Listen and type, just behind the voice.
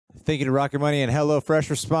Thank you to Rocket Money and HelloFresh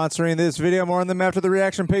for sponsoring this video. More on them after the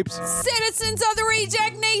reaction, peeps. Citizens of the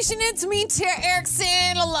Reject Nation, it's me, Tara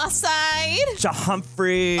Erickson, alongside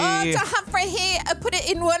Humphrey. Oh, Humphrey, hey, I put it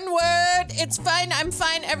in one word. It's fine, I'm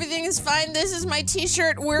fine, everything is fine. This is my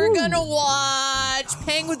t-shirt. We're gonna watch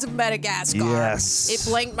Penguins of Madagascar. Yes. It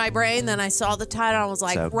blanked my brain, then I saw the title and I was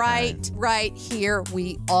like, right here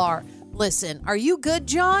we are. Listen, are you good,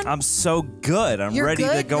 John? I'm so good. I'm ready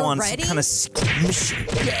to go on some kind of mission.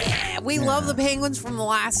 Yeah, we love the Penguins from the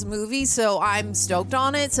last movie, so I'm stoked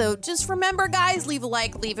on it. So just remember, guys, leave a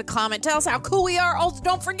like, leave a comment, tell us how cool we are. Also,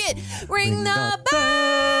 don't forget, ring the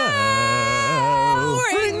bell.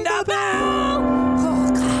 Ring the bell.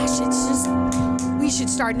 Oh, gosh, it's just... We should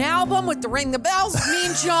start an album with the Ring the Bells. Me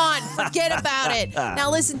and John. Forget about it. Now,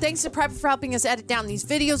 listen, thanks to Prep for helping us edit down these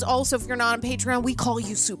videos. Also, if you're not on Patreon, we call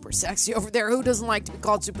you super sexy over there. Who doesn't like to be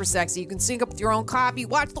called super sexy? You can sync up with your own copy.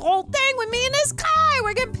 Watch the whole thing with me and this guy.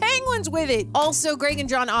 We're getting penguins with it. Also, Greg and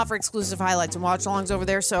John offer exclusive highlights and watch-alongs over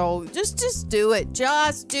there, so just do it.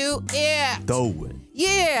 Just do it. Do it.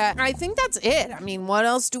 Yeah, I think that's it. I mean, what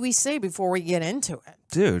else do we say before we get into it?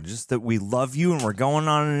 Dude, just that we love you and we're going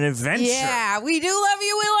on an adventure. Yeah, we do love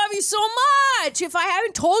you. We love you so much. If I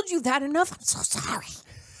haven't told you that enough, I'm so sorry.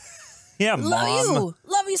 Yeah, Mom. Love you.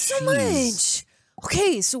 Love you so much.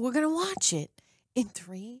 Okay, so we're going to watch it in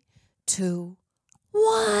 3, 2,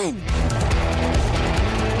 1.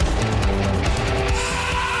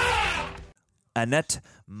 Annette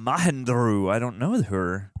Mahendru. I don't know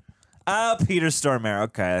her. Peter Stormare.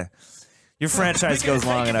 Okay. Your franchise goes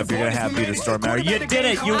long enough, you're going to have Peter Stormare. You did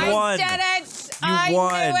it. You won. I did it. You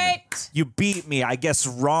won. I knew it. You beat me. I guess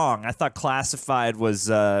wrong. I thought Classified was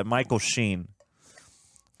Michael Sheen.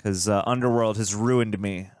 Because Underworld has ruined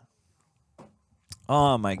me.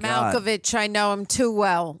 Oh, my God. Malkovich, I know him too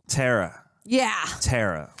well. Tara. Yeah.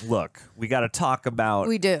 Tara, look, we got to talk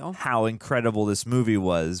about how incredible this movie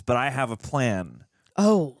was, but I have a plan.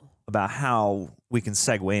 Oh. About how we can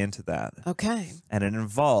segue into that. Okay. And it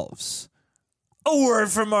involves a word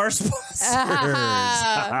from our sponsors.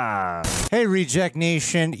 Hey, Reject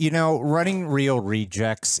Nation. You know, running Real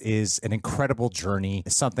Rejects is an incredible journey.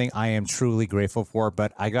 It's something I am truly grateful for,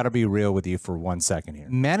 but I got to be real with you for 1 second here.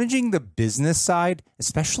 Managing the business side,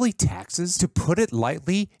 especially taxes, to put it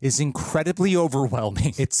lightly, is incredibly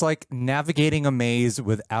overwhelming. It's like navigating a maze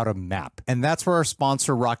without a map. And that's where our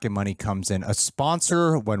sponsor, Rocket Money, comes in. A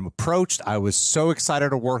sponsor, when approached, I was so excited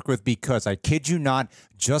to work with because, I kid you not,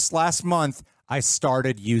 just last month, I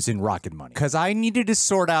started using Rocket Money because I needed to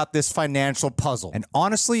sort out this financial puzzle. And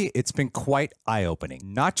honestly, it's been quite eye-opening.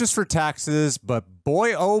 Not just for taxes, but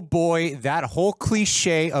boy, oh boy, that whole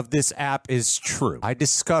cliche of this app is true. I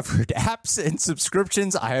discovered apps and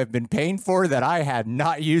subscriptions I have been paying for that I had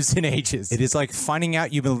not used in ages. It is like finding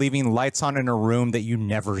out you've been leaving lights on in a room that you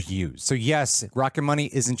never use. So yes, Rocket Money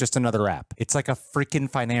isn't just another app. It's like a freaking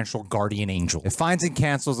financial guardian angel. It finds and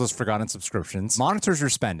cancels those forgotten subscriptions, monitors your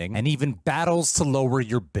spending, and even battles to lower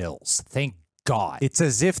your bills. Thank God. It's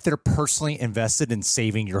as if they're personally invested in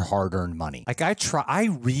saving your hard-earned money. Like I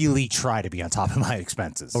really try to be on top of my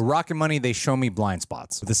expenses. But Rocket Money, they show me blind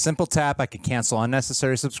spots. With a simple tap, I can cancel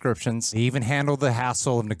unnecessary subscriptions. They even handle the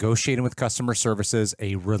hassle of negotiating with customer services.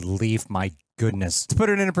 A relief, my goodness. To put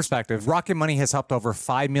it into perspective, Rocket Money has helped over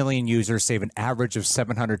 5 million users save an average of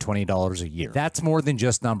 $720 a year. That's more than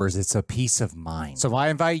just numbers. It's a peace of mind. So I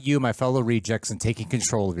invite you, my fellow rejects, in taking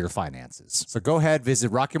control of your finances. So go ahead,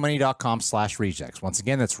 visit rocketmoney.com/rejects. Once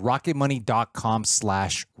again, that's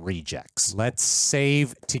rocketmoney.com/rejects. Let's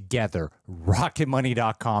save together.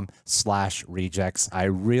 rocketmoney.com/rejects. I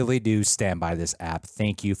really do stand by this app.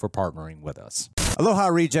 Thank you for partnering with us. Aloha,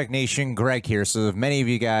 Reject Nation. Greg here. So if many of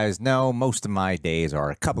you guys know, most of my days are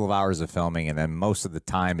a couple of hours of filming, and then most of the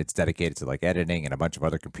time it's dedicated to like editing and a bunch of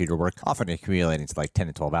other computer work, often accumulating to like 10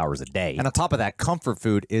 to 12 hours a day. And on top of that, comfort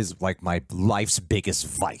food is like my life's biggest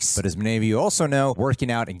vice. But as many of you also know,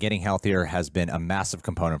 working out and getting healthier has been a massive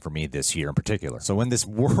component for me this year in particular. So in this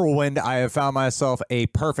whirlwind, I have found myself a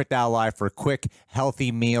perfect ally for quick,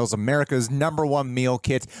 healthy meals, America's #1 meal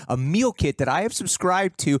kit, a meal kit that I have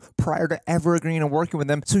subscribed to prior to ever agreeing to working with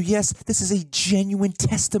them. So yes, this is a genuine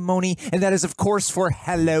testimony, and that is of course for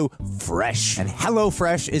HelloFresh. And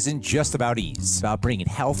HelloFresh isn't just about ease. It's about bringing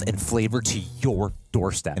health and flavor to your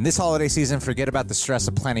doorstep. And this holiday season, forget about the stress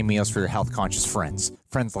of planning meals for your health-conscious friends.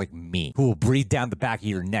 Friends like me, who will breathe down the back of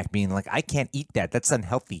your neck, being like, I can't eat that. That's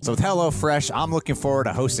unhealthy. So with HelloFresh, I'm looking forward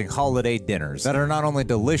to hosting holiday dinners that are not only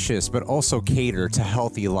delicious, but also cater to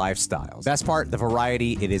healthy lifestyles. Best part, the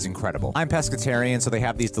variety, it is incredible. I'm pescatarian, so they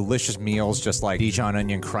have these delicious meals just like Dijon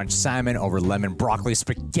onion crunch salmon over lemon broccoli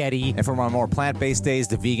spaghetti. And for my more plant-based days,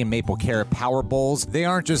 the vegan maple carrot power bowls. They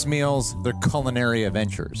aren't just meals, they're culinary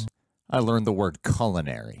adventures. I learned the word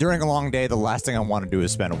culinary. During a long day, the last thing I want to do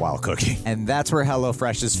is spend a while cooking. And that's where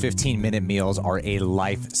HelloFresh's 15-minute meals are a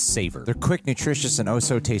lifesaver. They're quick, nutritious, and oh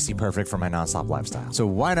so tasty, perfect for my nonstop lifestyle. So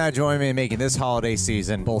why not join me in making this holiday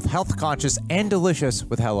season both health-conscious and delicious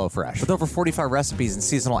with HelloFresh? With over 45 recipes and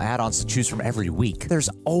seasonal add-ons to choose from every week, there's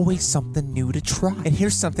always something new to try. And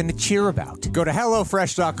here's something to cheer about. Go to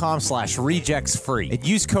HelloFresh.com/rejectsfree and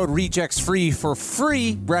use code rejectsfree for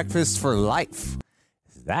free breakfast for life.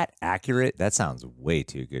 Is that accurate? That sounds way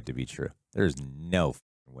too good to be true. There's no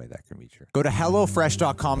way that can be true. Go to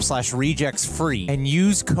HelloFresh.com/rejectsfree and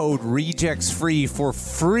use code rejectsfree for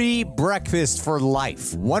free breakfast for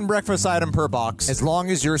life. One breakfast item per box, as long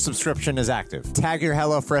as your subscription is active. Tag your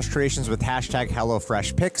HelloFresh creations with hashtag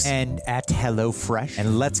HelloFreshPicks and at HelloFresh.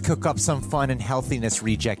 And let's cook up some fun and healthiness,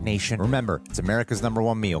 Reject Nation. Remember, it's America's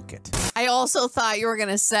 #1 meal kit. I also thought you were going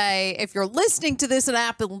to say, if you're listening to this on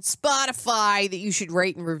Apple and Spotify, that you should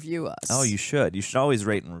rate and review us. Oh, you should. You should always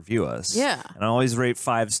rate and review us. Yeah. And always rate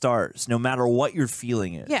 5 stars, no matter what your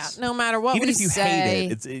feeling is. Yeah, no matter what even we if you say.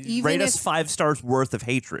 hate it, rate us 5 stars worth of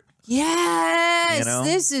hatred. Yes, You know?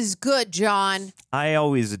 this is good, John. I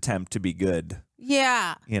always attempt to be good.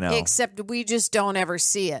 Yeah. You know. Except we just don't ever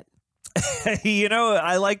see it. You know,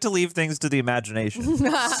 I like to leave things to the imagination.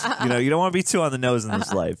 You know, you don't want to be too on the nose in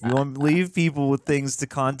this life. You want to leave people with things to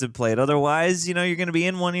contemplate. Otherwise, you know, you're going to be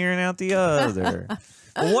in one ear and out the other.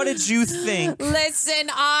 What did you think? Listen,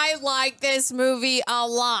 I like this movie a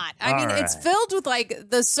lot. I mean, it's filled with like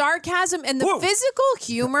the sarcasm and the physical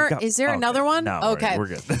humor. Is there another one? No, okay. we're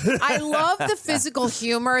good. I love the physical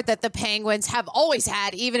humor that the penguins have always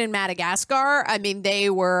had, even in Madagascar. I mean, they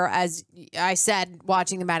were, as I said,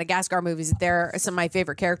 watching the Madagascar movies, they're some of my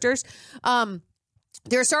favorite characters.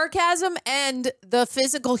 Their sarcasm and the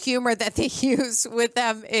physical humor that they use with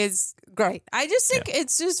them is great. I just think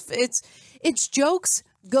it's jokes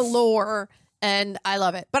galore, and I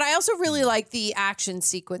love it. But I also really like the action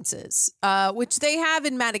sequences, which they have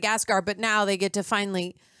in Madagascar, but now they get to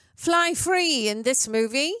finally fly free in this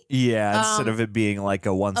movie. Yeah, instead of it being like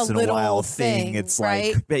a once in a while thing, it's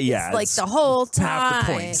right? like, yeah, it's like the whole time. Half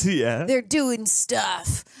the point, yeah. They're doing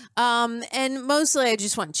stuff. And mostly I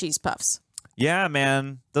just want cheese puffs. Yeah,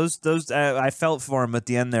 man. Those I felt for him at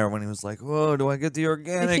the end there when he was like, whoa, do I get the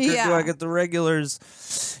organic or do I get the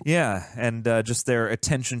regulars? Yeah, and just their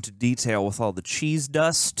attention to detail with all the cheese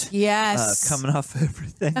dust coming off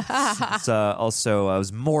everything. It's, also, I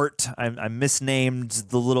was Mort. I misnamed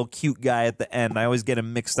the little cute guy at the end. I always get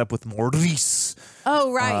him mixed up with Maurice.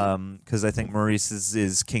 Oh, right. Because I think Maurice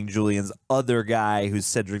is King Julian's other guy who's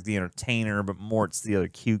Cedric the Entertainer, but Mort's the other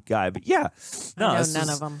cute guy. But yeah, no, I know none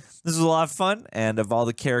of them. This was a lot of fun, and of all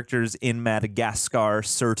the characters in Madagascar,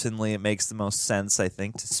 certainly it makes the most sense, I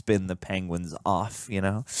think, to spin the penguins off, you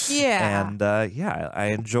know? Yeah. And,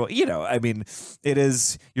 I enjoy, you know, I mean, it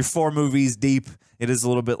is, you're 4 movies deep. It is a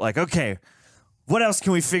little bit like, okay, what else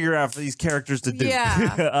can we figure out for these characters to do?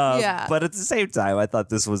 Yeah. But at the same time, I thought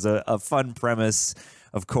this was a fun premise.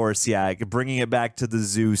 Of course, yeah, bringing it back to the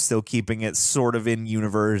zoo, still keeping it sort of in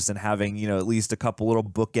universe and having, you know, at least a couple little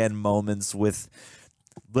bookend moments with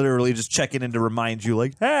literally just checking in to remind you,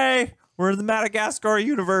 like, hey, we're in the Madagascar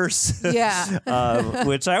universe. Yeah.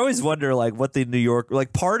 Which I always wonder, like, what the New York,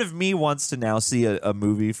 like, part of me wants to now see a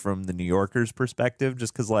movie from the New Yorkers' perspective,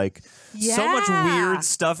 just because, like, so much weird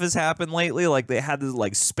stuff has happened lately. Like, they had this,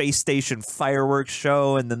 like, space station fireworks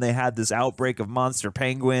show, and then they had this outbreak of monster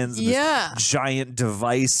penguins, and this giant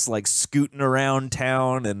device, like, scooting around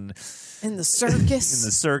town, and in the circus. In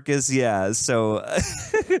the circus, yeah. So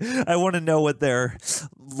I want to know what they're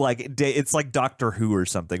like. It's like Doctor Who or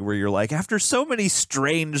something, where you're like, after so many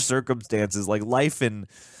strange circumstances, like life in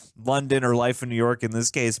London or life in New York in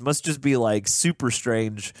this case must just be like super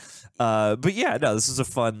strange. But yeah, no, this is a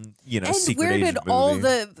fun, you know, and secret where agent did movie. all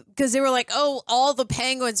because they were like, oh, all the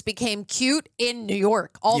penguins became cute in New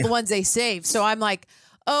York, all the ones they saved. So I'm like,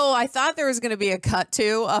 oh, I thought there was going to be a cut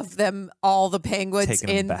too of them, all the penguins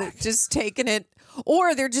just taking it,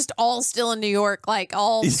 or they're just all still in New York, like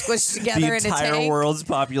all squished together in a tank. The entire world's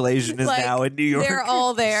population is like, now in New York. They're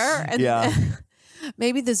all there. And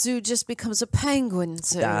Maybe the zoo just becomes a penguin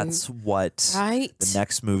zoo. That's what the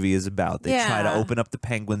next movie is about. They try to open up the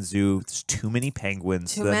penguin zoo. There's too many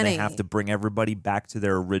penguins. So then they have to bring everybody back to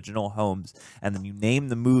their original homes. And then you name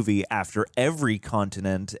the movie after every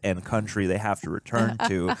continent and country they have to return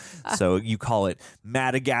to. So you call it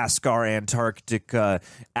Madagascar, Antarctica,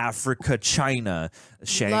 Africa, China,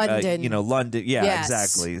 London. London. Yeah,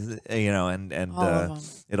 exactly.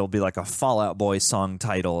 And it'll be like a Fall Out Boy song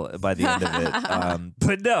title by the end of it.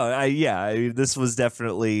 But no, this was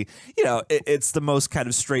definitely, it's the most kind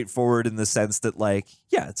of straightforward in the sense that, like,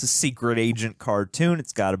 it's a secret agent cartoon.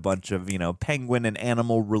 It's got a bunch of, penguin and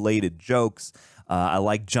animal related jokes. I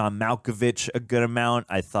like John Malkovich a good amount.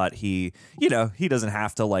 I thought he doesn't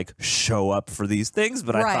have to like show up for these things,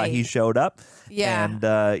 but I thought he showed up. Yeah, and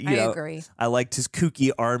I agree. I liked his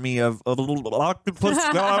kooky army of little octopus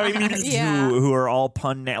guys who are all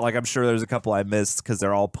pun like I'm sure there's a couple I missed because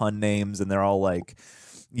they're all pun names and they're all like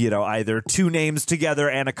either two names together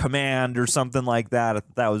and a command or something like that. I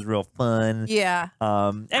thought that was real fun. Yeah.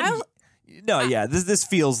 This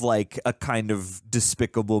feels like a kind of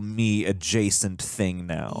Despicable Me adjacent thing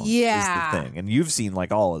now. Yeah. Is the thing. And you've seen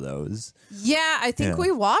like all of those. Yeah, I think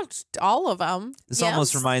we watched all of them. This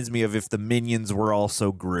almost reminds me of if the Minions were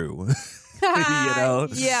also Gru. Yeah.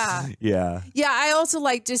 Yeah. Yeah, I also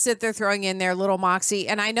like just that they're throwing in their little Moxie,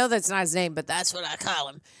 and I know that's not his name, but that's what I call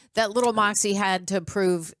him. That little Moxie had to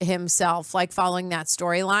prove himself, like following that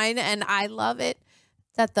storyline, and I love it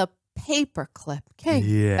that the paperclip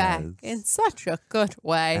came back in such a good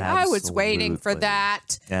way. Absolutely. I was waiting for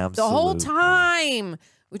that the whole time,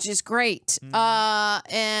 which is great.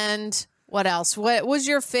 And what else? What was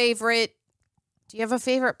your favorite? Do you have a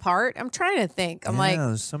favorite part? I'm trying to think. I'm like,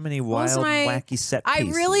 there's so many wild, wacky set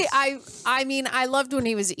pieces. I mean, I loved when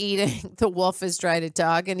he was eating. The wolf is trying to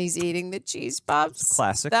talk, and he's eating the cheese puffs.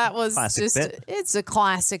 Classic. That was classic just. bit. It's a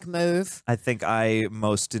classic move. I think I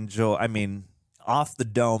most enjoy. I mean, off the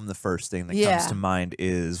dome, the first thing that comes to mind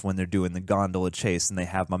is when they're doing the gondola chase, and they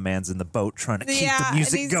have my man's in the boat trying to keep the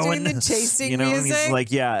music and he's going. Doing the chasing and music. he's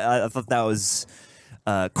like, I thought that was.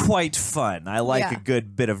 Quite fun. I like a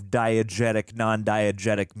good bit of diegetic,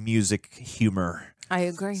 non-diegetic music humor. I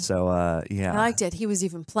agree. So, I liked it. He was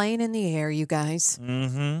even playing in the air, you guys.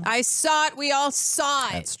 Mm-hmm. I saw it. We all saw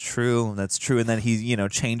it. That's true. That's true. And then he,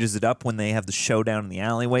 changes it up when they have the showdown in the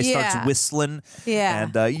alleyway, starts whistling. Yeah.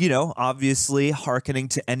 And, obviously hearkening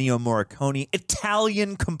to Ennio Morricone,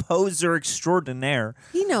 Italian composer extraordinaire.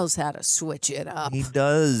 He knows how to switch it up. He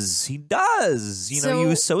does. He does.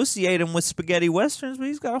 You associate him with spaghetti westerns, but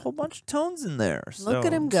he's got a whole bunch of tones in there. Look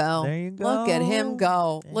at him go. There you go. Look at him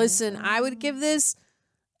go. Listen, I would give this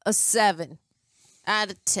a 7 out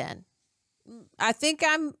of 10. I think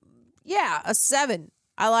a 7.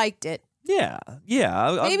 I liked it. Yeah.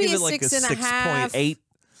 I'll Maybe give it a like 6.5.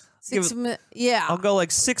 6.8. I'll go like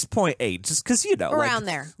 6.8, just because around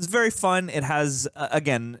there. It's very fun. It has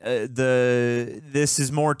this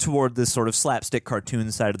is more toward this sort of slapstick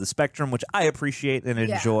cartoon side of the spectrum, which I appreciate and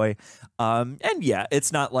enjoy.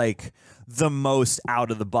 It's not like the most out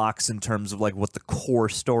of the box in terms of like what the core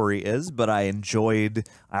story is, but I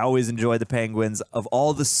always enjoy the Penguins. Of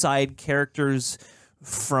all the side characters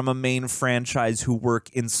from a main franchise who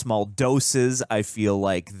work in small doses, I feel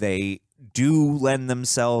like they do lend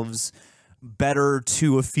themselves better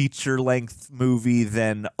to a feature-length movie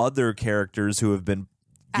than other characters who have been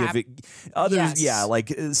giving others, like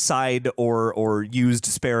side or used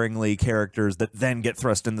sparingly characters that then get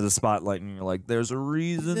thrust into the spotlight, and you're like, there's a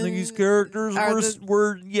reason these characters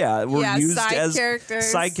were used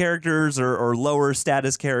as side characters or lower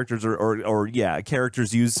status characters or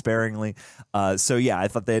characters used sparingly. I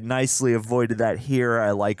thought they had nicely avoided that here.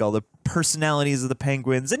 I like all the personalities of the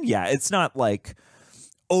Penguins, and it's not like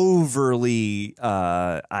overly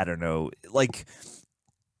I don't know, like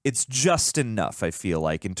it's just enough, I feel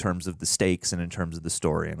like, in terms of the stakes and in terms of the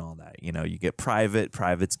story and all that. You get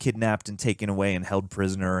Private's kidnapped and taken away and held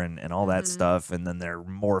prisoner and all that stuff, and then they're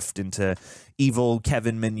morphed into evil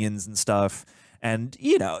Kevin minions and stuff. And,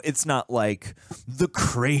 it's not like the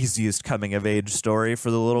craziest coming-of-age story for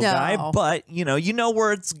the little guy, but, you know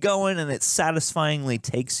where it's going, and it satisfyingly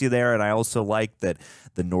takes you there. And I also like that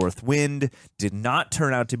the North Wind did not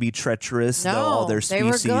turn out to be treacherous, though all their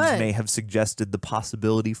species may have suggested the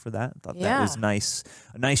possibility for that. I thought that was nice,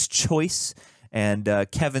 a nice choice. And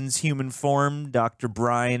Kevin's human form, Dr.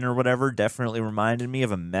 Brian or whatever, definitely reminded me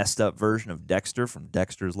of a messed up version of Dexter from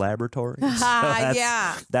Dexter's Laboratory.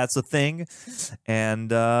 That's a thing.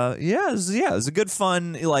 And it was a good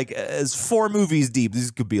fun. Like, as 4 movies deep,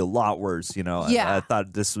 these could be a lot worse. I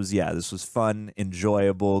thought this was fun,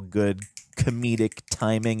 enjoyable, good comedic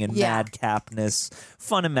timing and madcapness,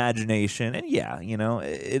 fun imagination. And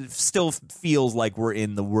it still feels like we're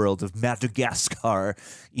in the world of Madagascar,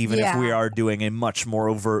 even if we are doing a much more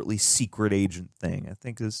overtly secret agent thing. I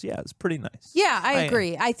think it's pretty nice. Yeah, I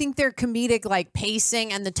agree. I think their comedic like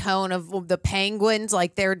pacing and the tone of the penguins,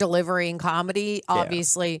 like their delivery and comedy,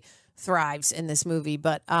 obviously thrives in this movie.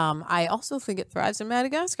 But I also think it thrives in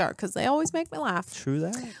Madagascar because they always make me laugh. True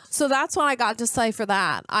that. So that's what I got to say for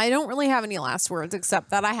that. I don't really have any last words except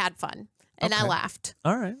that I had fun and I laughed.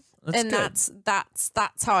 All right. That's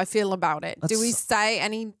how I feel about it. Do we say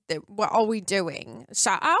what are we doing?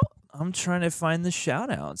 Shout out? I'm trying to find the shout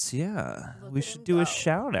outs. Yeah. We should do a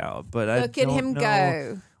shout out, but Look at him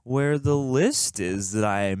go. Where the list is that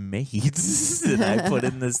I made that I put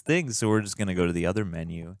in this thing. So we're just going to go to the other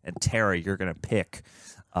menu. And Tara, you're going to pick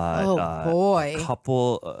boy. a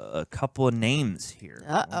couple of names here.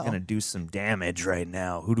 We're going to do some damage right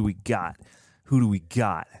now. Who do we got? Who do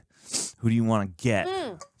you want to get?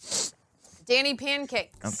 Danny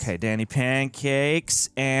Pancakes. Okay, Danny Pancakes.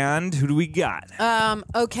 And who do we got?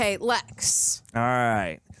 Okay, Lex. All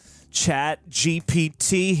right. Chat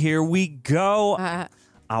GPT, here we go.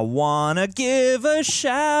 I want to give a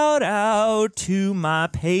shout out to my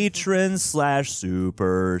patron /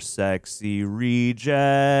 super sexy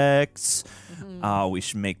rejects. We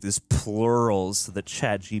should make this plural so that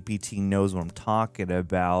Chat GPT knows what I'm talking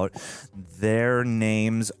about. Their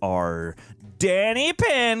names are Danny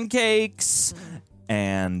Pancakes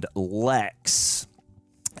and Lex.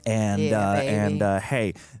 And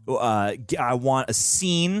hey, I want a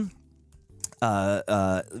scene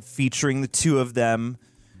featuring the two of them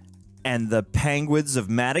and the penguins of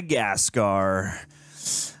Madagascar.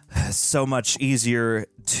 So much easier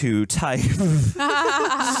to type.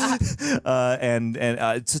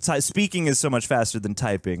 Speaking is so much faster than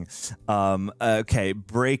typing. Okay,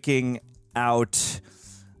 breaking out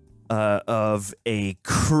of a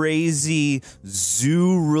crazy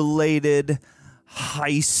zoo-related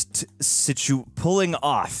heist pulling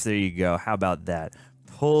off. There you go. How about that?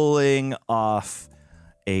 Pulling off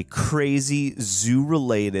a crazy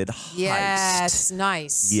zoo-related heist. Yes,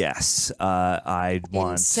 nice. Yes, I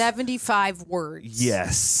want... In 75 words.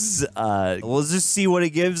 Yes. We'll just see what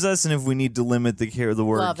it gives us, and if we need to limit the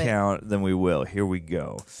word count, then we will. Here we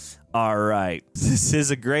go. All right. This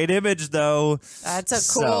is a great image, though. That's a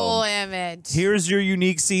cool image. Here's your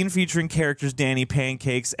unique scene featuring characters Danny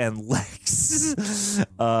Pancakes and Lex.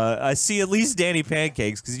 I see at least Danny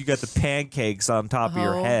Pancakes because you got the pancakes on top of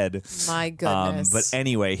your head. My goodness. But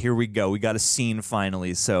anyway, here we go. We got a scene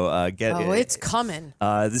finally. So get it. It's coming.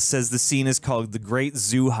 This says the scene is called The Great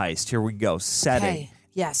Zoo Heist. Here we go. Setting. Okay.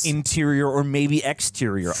 Yes. Interior or maybe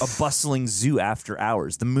exterior, a bustling zoo after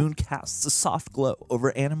hours. The moon casts a soft glow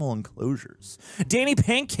over animal enclosures. Danny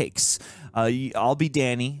Pancakes. I'll be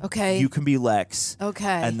Danny. Okay. You can be Lex. Okay.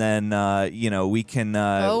 And then, we can.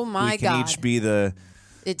 Oh my God. Each be the.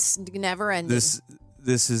 It's never ending. This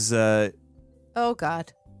is. Oh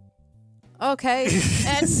God. Okay.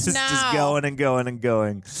 And it's now. Just going and going and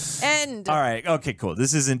going. End. All right. Okay. Cool.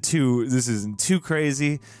 This isn't too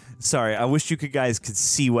crazy. Sorry, I wish you guys could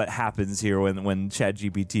see what happens here when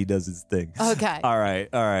ChatGPT does its thing. Okay. All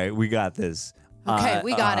right, we got this. Okay,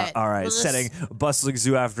 we got it. All right, setting a bustling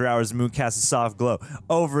zoo after hours, the moon casts a soft glow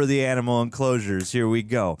over the animal enclosures. Here we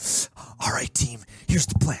go. All right, team, here's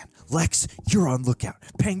the plan. Lex, you're on lookout.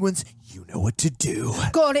 Penguins, you know what to do.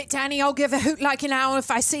 Got it, Danny. I'll give a hoot like an owl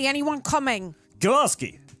if I see anyone coming.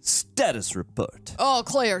 Kowalski, status report. All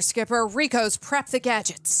clear, Skipper. Rico's prepped the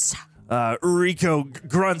gadgets. Rico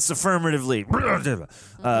grunts affirmatively,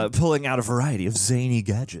 pulling out a variety of zany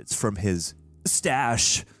gadgets from his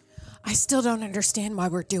stash. I still don't understand why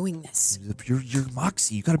we're doing this. You're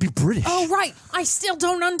Moxie. You gotta be British. Oh, right. I still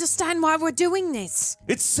don't understand why we're doing this.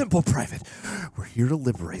 It's simple, Private. We're here to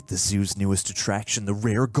liberate the zoo's newest attraction, the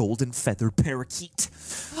rare golden feathered parakeet.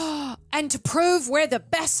 And to prove we're the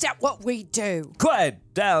best at what we do. Quiet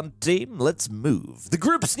down, team. Let's move. The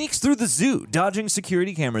group sneaks through the zoo, dodging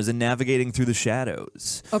security cameras and navigating through the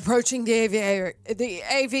shadows. Approaching the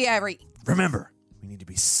aviary. Remember, we need to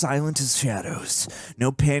be silent as shadows.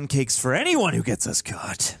 No pancakes for anyone who gets us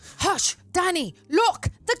caught. Hush! Danny, look!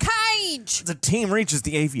 The cage! The team reaches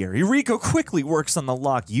the aviary. Rico quickly works on the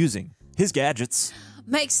lock using his gadgets.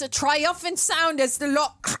 Makes a triumphant sound as the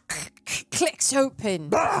lock clicks open.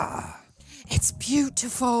 Bah! It's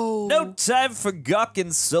beautiful. No time for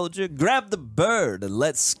gawking, soldier. Grab the bird and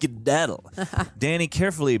let's skedaddle. Danny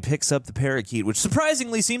carefully picks up the parakeet, which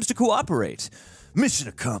surprisingly seems to cooperate. Mission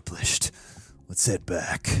accomplished. Let's head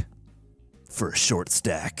back for a short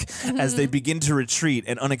stack. As they begin to retreat,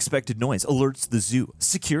 an unexpected noise alerts the zoo.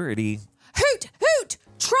 Security.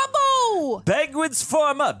 go! Penguins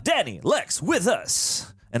form up. Danny, Lex, with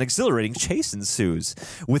us. An exhilarating chase ensues,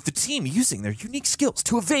 with the team using their unique skills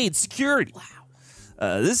to evade security.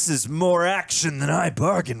 Wow. This is more action than I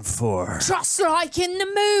bargained for. Just like in the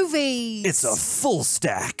movies. It's a full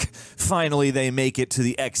stack. Finally, they make it to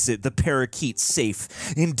the exit, the parakeet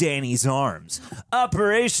safe in Danny's arms.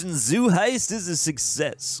 Operation Zoo Heist is a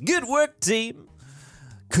success. Good work, team.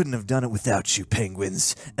 Couldn't have done it without you,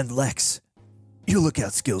 Penguins. And Lex, your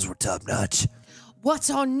lookout skills were top-notch. What's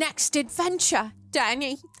our next adventure,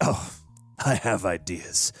 Danny? Oh, I have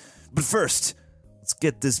ideas. But first, let's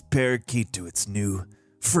get this parakeet to its new,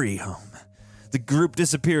 free home. The group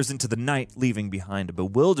disappears into the night, leaving behind a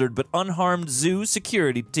bewildered but unharmed zoo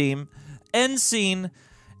security team. End scene.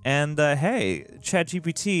 And hey,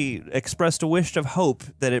 ChatGPT expressed a wish of hope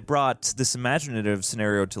that it brought this imaginative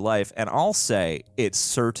scenario to life, and I'll say it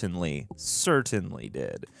certainly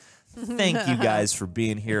did. Thank you guys for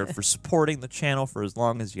being here, for supporting the channel for as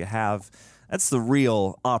long as you have. That's the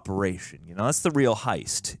real operation, you know. That's the real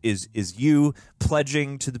heist. Is you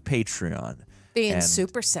pledging to the Patreon, Being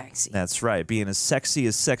super sexy. That's right. Being as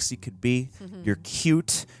sexy could be. You're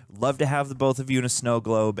cute. Love to have the both of you in a snow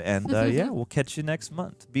globe. And yeah, we'll catch you next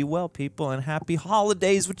month. Be well, people, and happy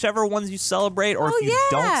holidays, whichever ones you celebrate. Or if you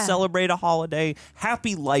don't celebrate a holiday,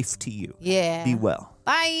 happy life to you. Yeah. Be well.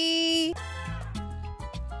 Bye.